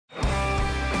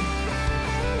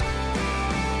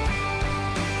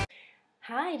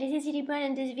Hi, this is Edie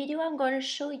Brand. In this video I'm going to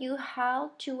show you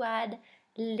how to add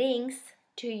links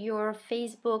to your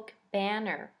Facebook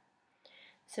banner.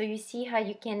 So you see how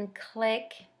you can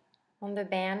click on the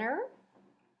banner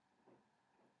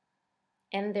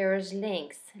and there's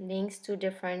links to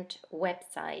different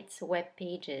websites, web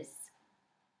pages.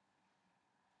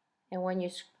 And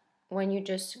when you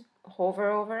just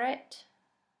hover over it,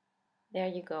 there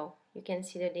you go. You can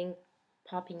see the link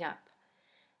popping up.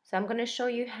 So I'm going to show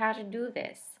you how to do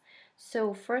this.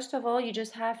 So first of all, you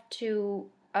just have to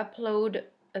upload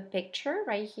a picture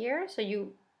right here.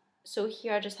 So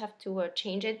here I just have to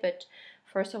change it, but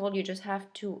first of all, you just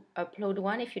have to upload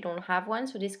one if you don't have one.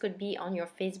 So this could be on your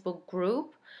Facebook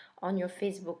group, on your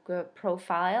Facebook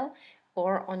profile,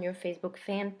 or on your Facebook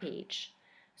fan page.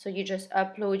 So you just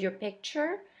upload your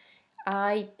picture.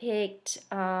 I picked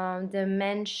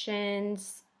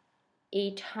dimensions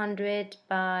 800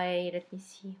 by, let me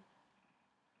see,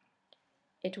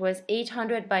 it was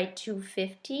 800 by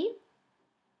 250.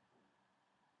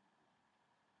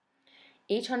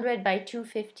 800 by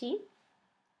 250.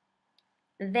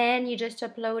 Then you just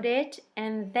upload it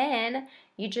and then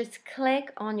you just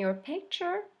click on your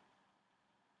picture.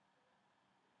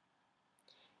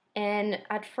 And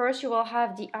at first you will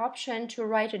have the option to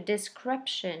write a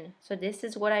description. So this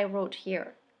is what I wrote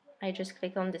here. I just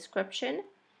click on description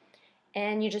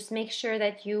and you just make sure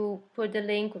that you put the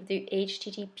link with the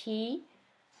HTTP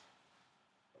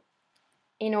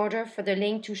in order for the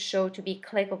link to show to be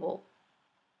clickable.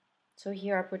 So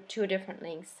here I put two different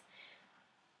links.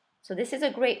 So this is a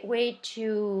great way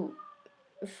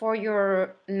for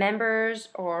your members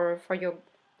or for your,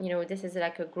 this is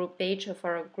like a group page, so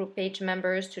for group page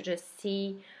members to just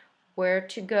see where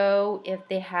to go if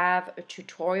they have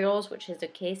tutorials, which is the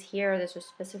case here. There's a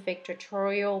specific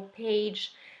tutorial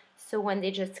page. So when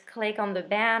they just click on the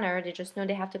banner, they just know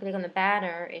they have to click on the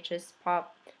banner. It just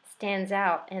stands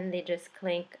out and they just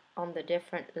click on the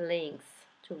different links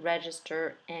to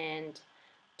register and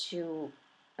to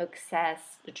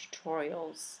access the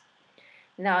tutorials.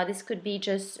 Now this could be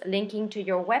just linking to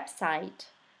your website.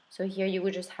 So here you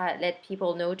would just let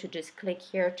people know to just click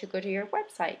here to go to your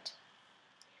website.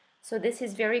 So this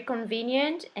is very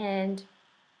convenient and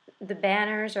the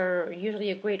banners are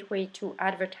usually a great way to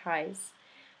advertise.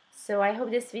 So I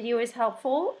hope this video is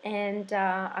helpful and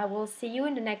I will see you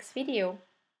in the next video.